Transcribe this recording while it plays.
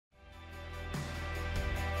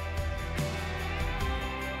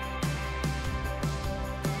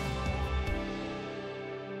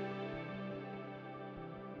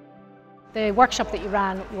The workshop that you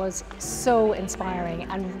ran was so inspiring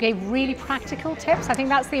and gave really practical tips. I think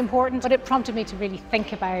that's the important, but it prompted me to really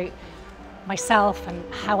think about myself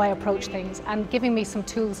and how I approach things, and giving me some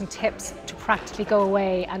tools and tips to practically go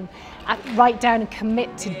away and write down and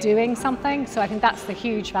commit to doing something. So I think that's the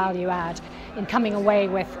huge value add in coming away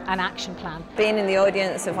with an action plan. Being in the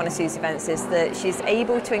audience of one of Sue's events is that she's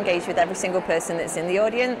able to engage with every single person that's in the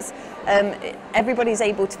audience. Everybody's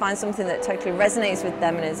able to find something that totally resonates with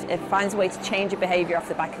them, and it finds a way to change a behaviour off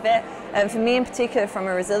the back of it. For me in particular, from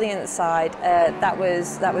a resilience side, that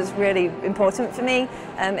was really important for me.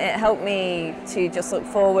 It helped me to just look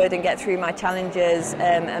forward and get through my challenges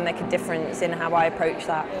and make a difference in how I approach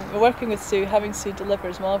that. Working with Sue, having Sue deliver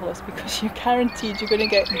is marvellous, because you're guaranteed you're going to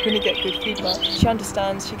get good feedback. She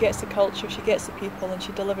understands, she gets the culture, she gets the people, and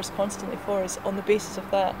she delivers constantly for us. On the basis of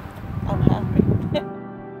that, I'm happy.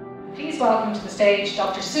 Please welcome to the stage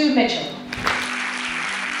Dr. Sue Mitchell.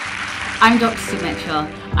 I'm Dr. Sue Mitchell.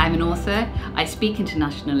 I'm an author, I speak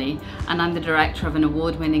internationally, and I'm the director of an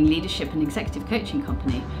award-winning leadership and executive coaching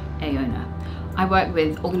company, Aeona. I work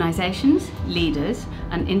with organisations, leaders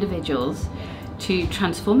and individuals to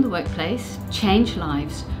transform the workplace, change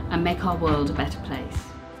lives and make our world a better place.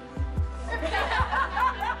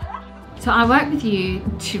 So I work with you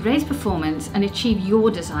to raise performance and achieve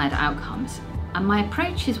your desired outcomes. And my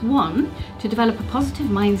approach is, one, to develop a positive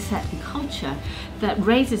mindset and culture that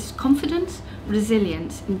raises confidence,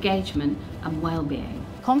 resilience, engagement and well-being.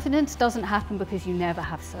 Confidence doesn't happen because you never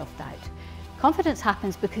have self-doubt. Confidence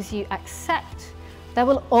happens because you accept there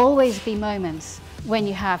will always be moments when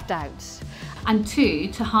you have doubts. And two,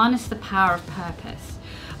 to harness the power of purpose,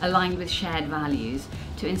 aligned with shared values,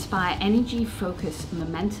 to inspire energy, focus and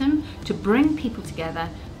momentum, to bring people together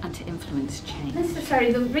and to influence change.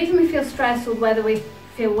 Necessarily, the reason we feel stressed or whether we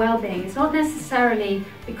feel well-being is not necessarily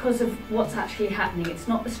because of what's actually happening. It's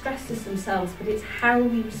not the stresses themselves, but it's how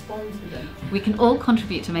we respond to them. We can all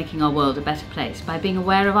contribute to making our world a better place by being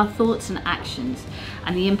aware of our thoughts and actions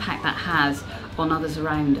and the impact that has on others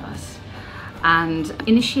around us, and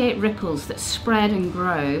initiate ripples that spread and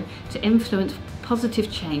grow to influence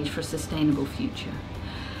positive change for a sustainable future.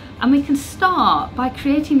 And we can start by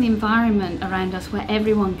creating the environment around us where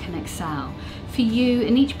everyone can excel, for you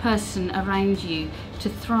and each person around you to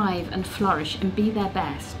thrive and flourish and be their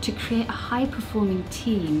best, to create a high-performing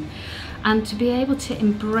team and to be able to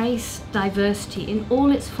embrace diversity in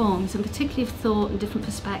all its forms, and particularly of thought and different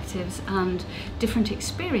perspectives and different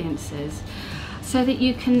experiences, so that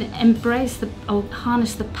you can embrace or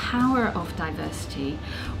harness the power of diversity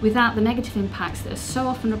without the negative impacts that are so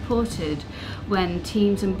often reported when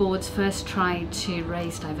teams and boards first try to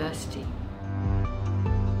raise diversity.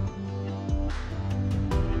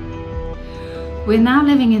 We're now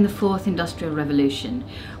living in the fourth industrial revolution,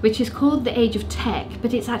 which is called the age of tech,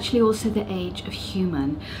 but it's actually also the age of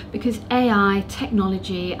human, because AI,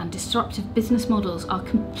 technology and disruptive business models are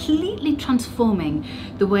completely transforming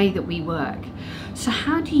the way that we work. So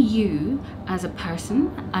how do you, as a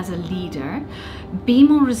person, as a leader, be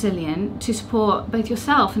more resilient to support both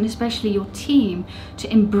yourself and especially your team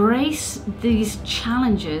to embrace these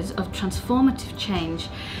challenges of transformative change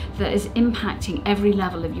that is impacting every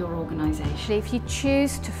level of your organisation? If you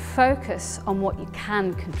choose to focus on what you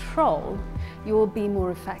can control, you will be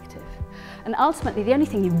more effective. And ultimately, the only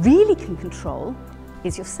thing you really can control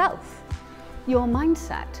is yourself, your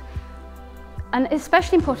mindset. And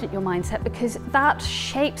especially important, your mindset, because that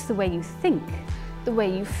shapes the way you think, the way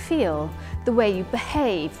you feel, the way you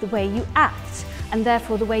behave, the way you act, and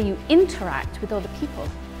therefore the way you interact with other people.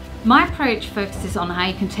 My approach focuses on how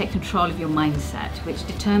you can take control of your mindset, which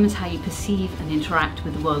determines how you perceive and interact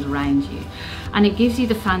with the world around you. And it gives you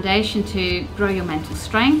the foundation to grow your mental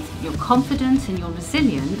strength, your confidence and your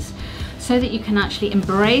resilience, so that you can actually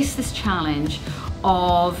embrace this challenge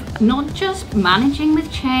of not just managing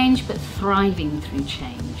with change, but thriving through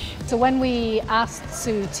change. So when we asked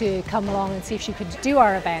Sue to come along and see if she could do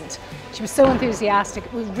our event, she was so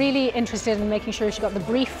enthusiastic, was really interested in making sure she got the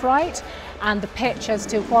brief right and the pitch as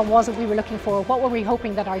to what was it we were looking for, what were we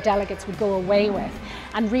hoping that our delegates would go away with,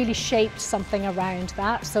 and really shaped something around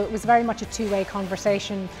that. So it was very much a two-way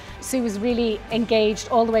conversation. Sue was really engaged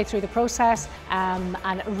all the way through the process, and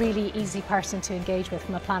a really easy person to engage with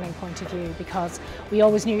from a planning point of view, because we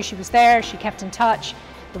always knew she was there, she kept in touch.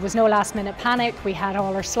 There was no last minute panic. We had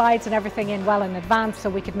all our slides and everything in well in advance, so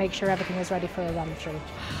we could make sure everything was ready for a run through.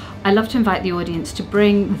 I love to invite the audience to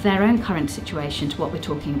bring their own current situation to what we're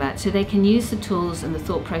talking about, so they can use the tools and the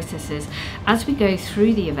thought processes as we go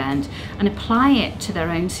through the event and apply it to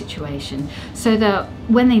their own situation, so that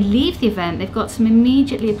when they leave the event they've got some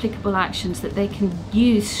immediately applicable actions that they can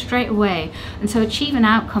use straight away, and so achieve an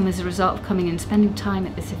outcome as a result of coming and spending time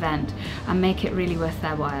at this event and make it really worth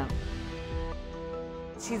their while.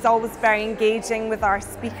 She's always very engaging with our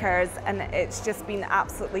speakers, and it's just been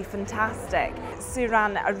absolutely fantastic. Sue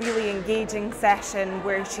ran a really engaging session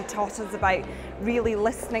where she taught us about really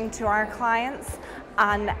listening to our clients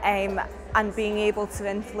and being able to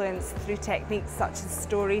influence through techniques such as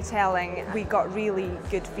storytelling. We got really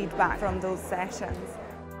good feedback from those sessions.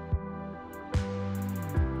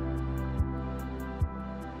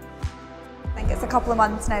 I think it's a couple of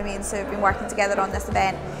months now me and Sue have been working together on this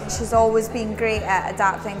event. She's always been great at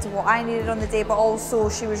adapting to what I needed on the day, but also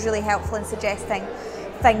she was really helpful in suggesting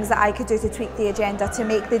things that I could do to tweak the agenda to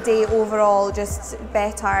make the day overall just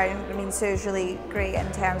better. I mean, Sue's really great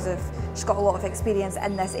in terms of, she's got a lot of experience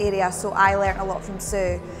in this area, so I learnt a lot from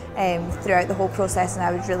Sue throughout the whole process, and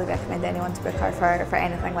I would really recommend anyone to book her for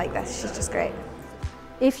anything like this. She's just great.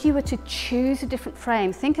 If you were to choose a different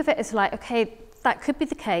frame, think of it as like, okay, that could be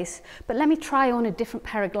the case, but let me try on a different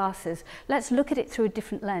pair of glasses. Let's look at it through a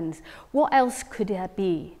different lens. What else could there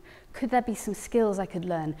be? Could there be some skills I could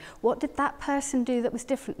learn? What did that person do that was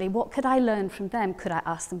differently? What could I learn from them? Could I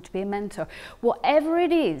ask them to be a mentor? Whatever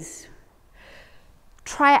it is,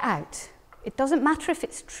 try it out. It doesn't matter if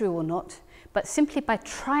it's true or not, but simply by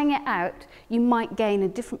trying it out, you might gain a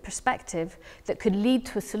different perspective that could lead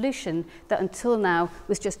to a solution that until now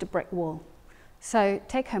was just a brick wall. So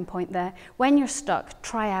take home point there, when you're stuck,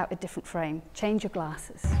 try out a different frame, change your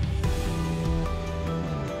glasses.